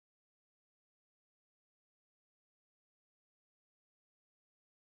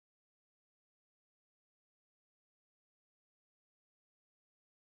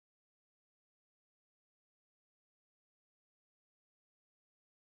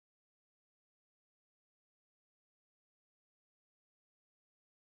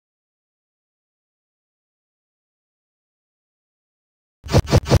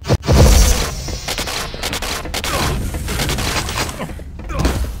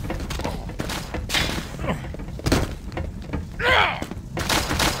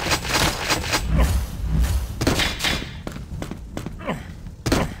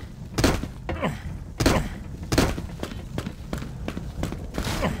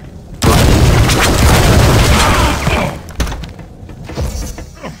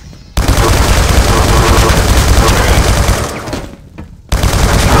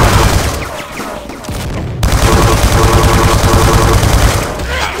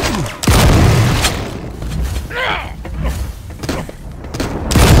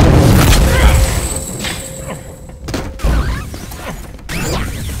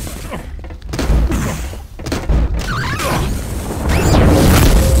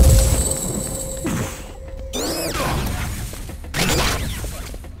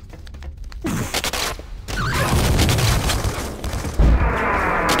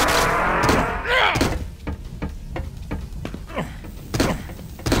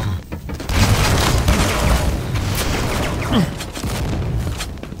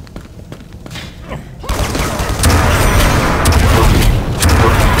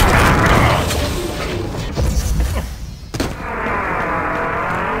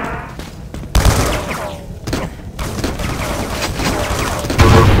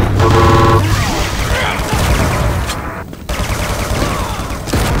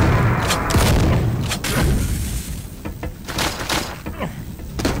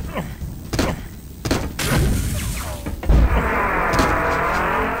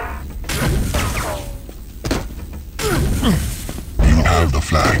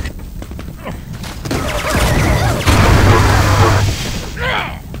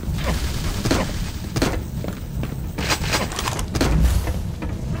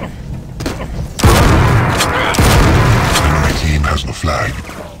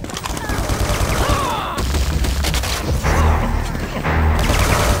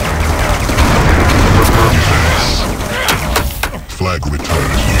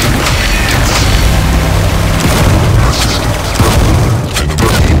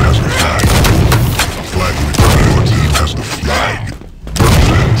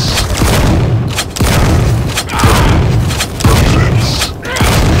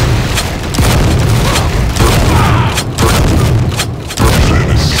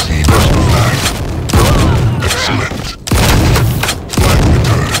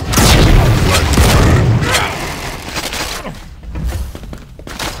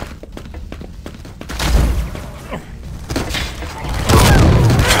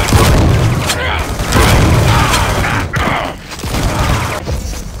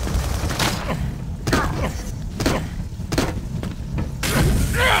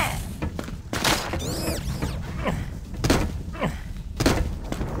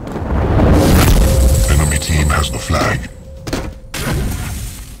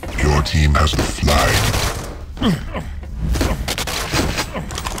Your team has the flag.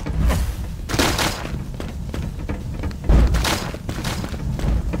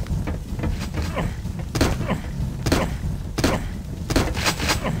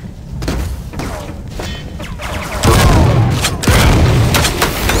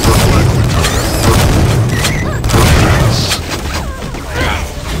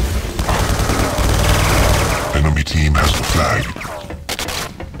 Enemy team has the flag.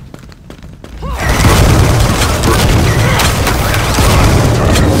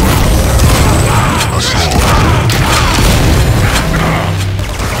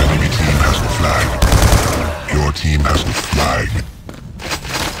 Enemy team has the flag. Your team has the flag.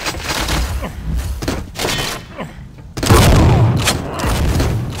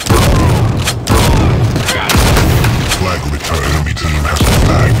 Flag return. Enemy team has the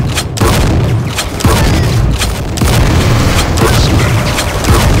flag.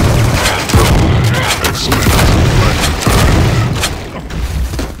 Excellent. Flag returned.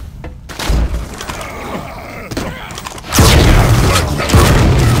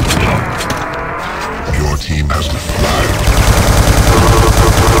 Your team has the flag.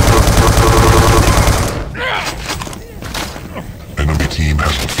 Enemy team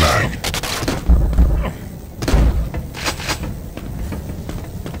has the flag.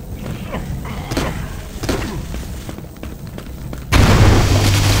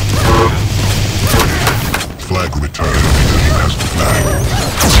 Flag returned. Enemy team has the flag.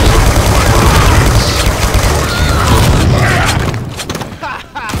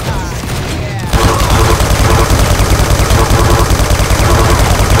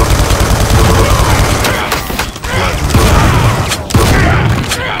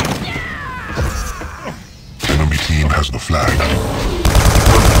 Enemy team has the flag.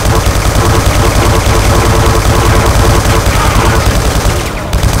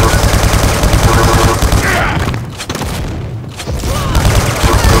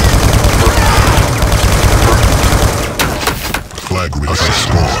 Flag with a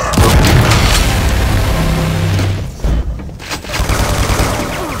score.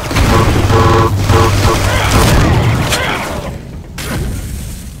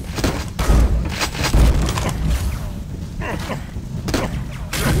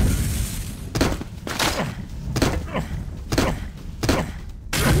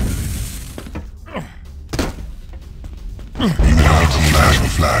 Your team has the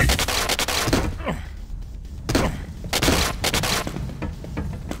flag.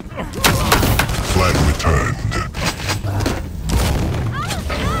 Flag returned.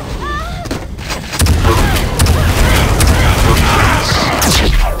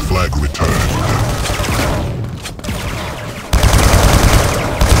 Flag returned.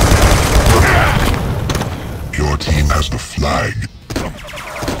 Your team has the flag.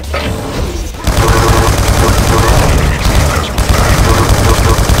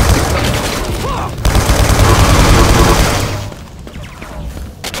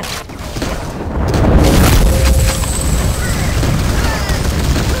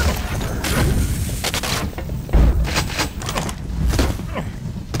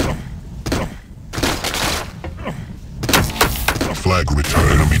 Flag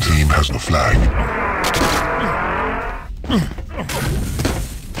returned. Enemy team has the flag.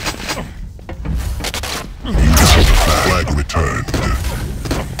 You have the flag. Flag returned.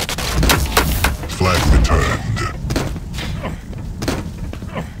 Flag returned.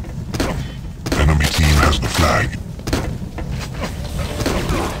 Enemy team has the flag.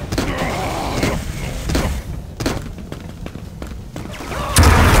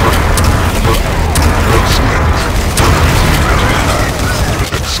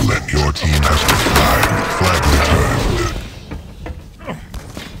 Excellent. Your team has the flag. Flag returned.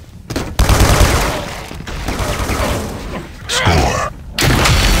 Score.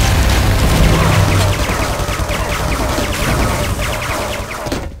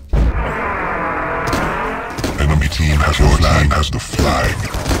 Enemy team has your flag. Has the flag.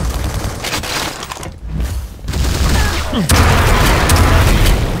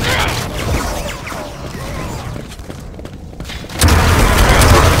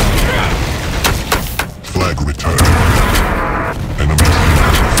 Flag returned. Enemy team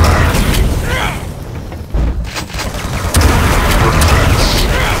has the flag.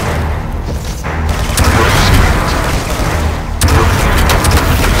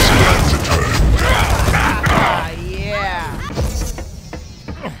 Flag returned. Yeah.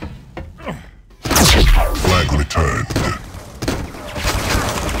 Flag returned.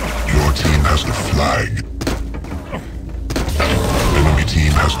 Your team has the flag. Enemy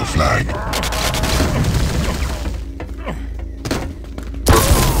team has the flag.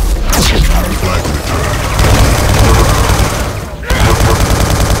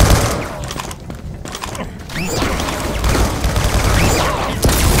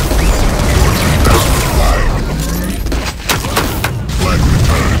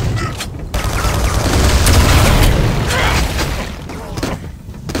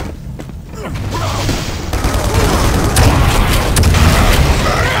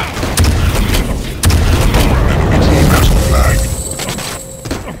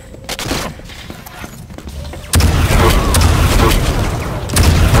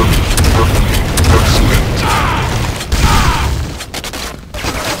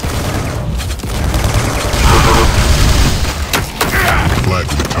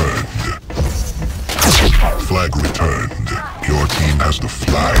 returned. Flag returned. Your team has the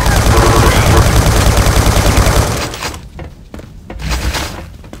flag.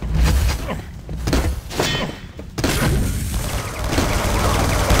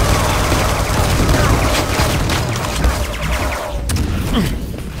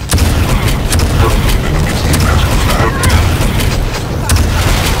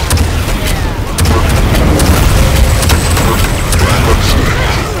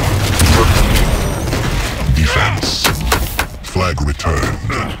 Flag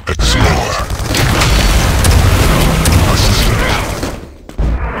returned. Explore. Assistant.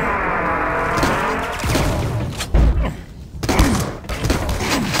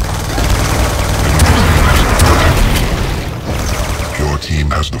 Your team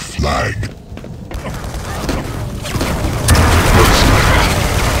has the flag.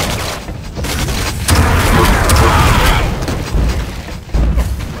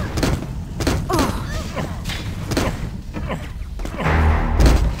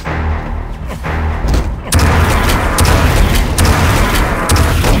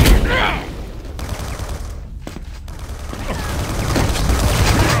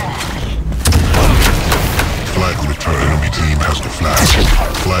 Flag return. Enemy team has the flag.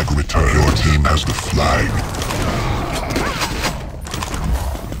 Flag return. Your team has the flag.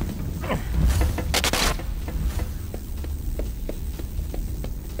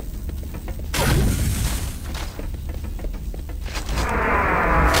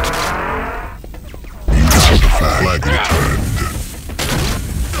 You have the flag. Flag returned.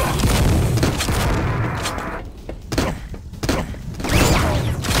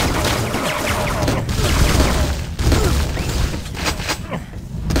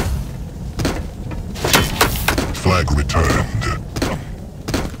 Flag returned.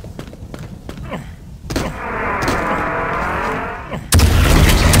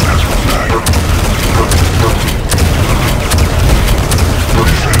 Enemy team has the flag.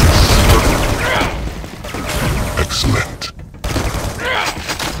 Defense. Excellent.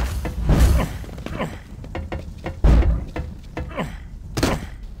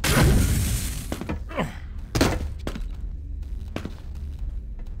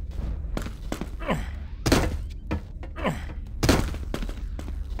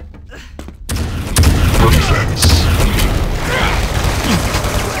 Defense.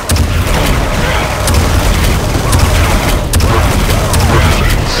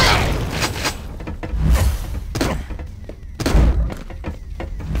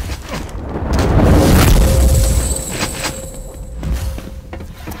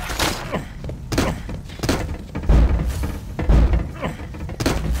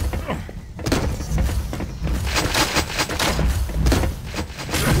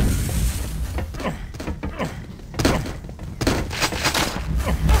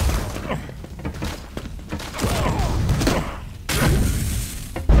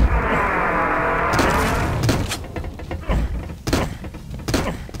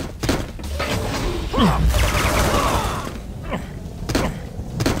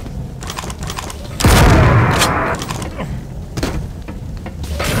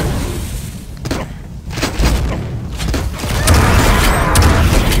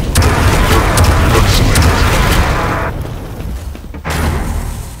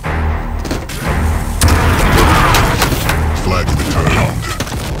 Flag returned.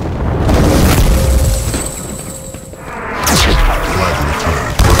 Flag returned.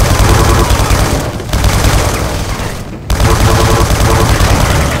 Enemy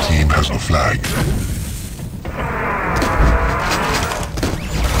team has the flag.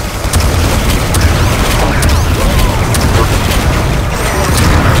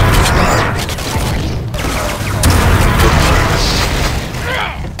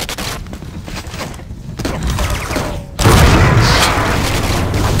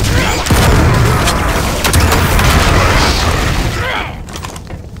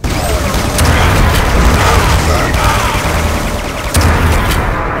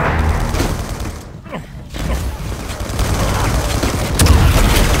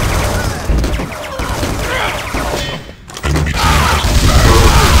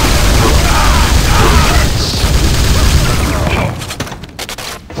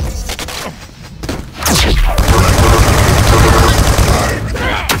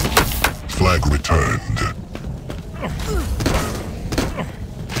 Flag returned.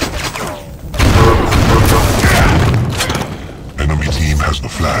 Enemy team has the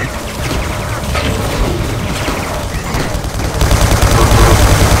flag.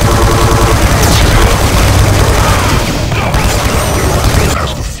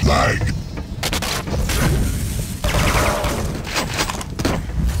 Has the flag.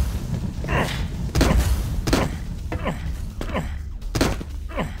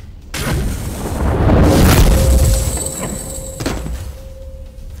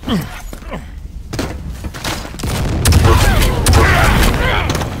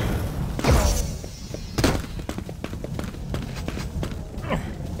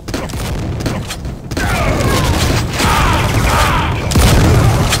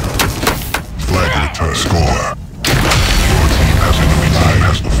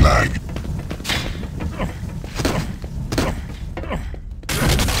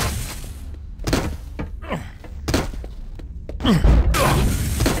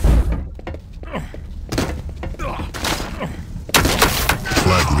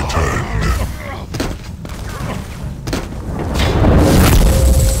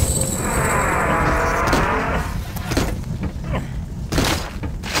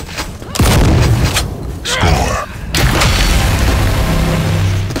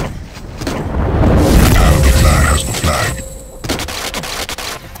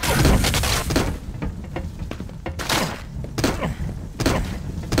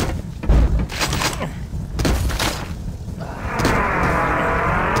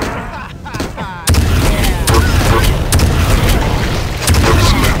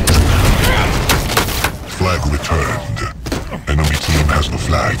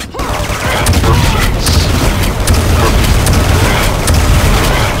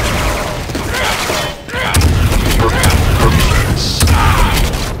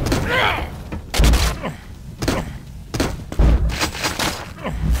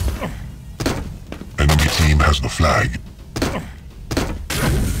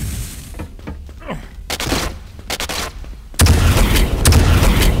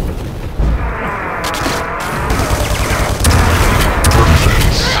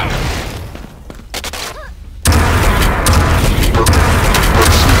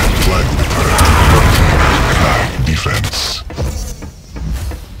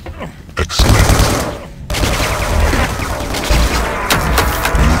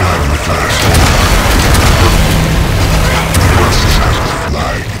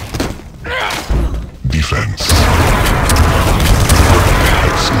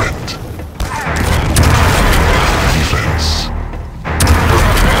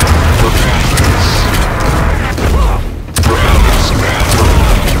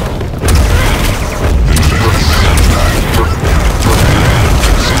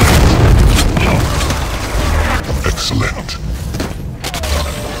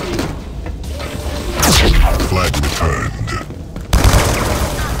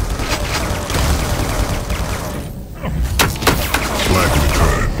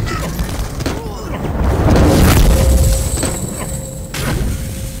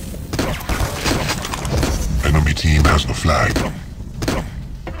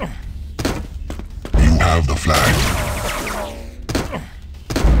 flag.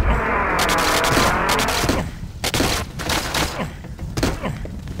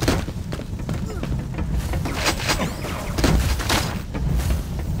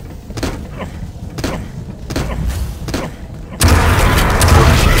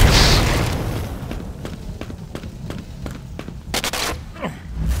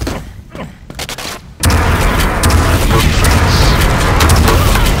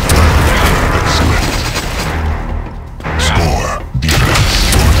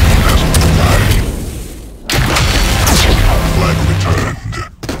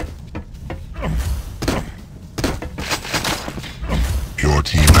 Your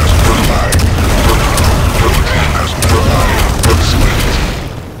team has the flag. Your team has the flag. Excellent.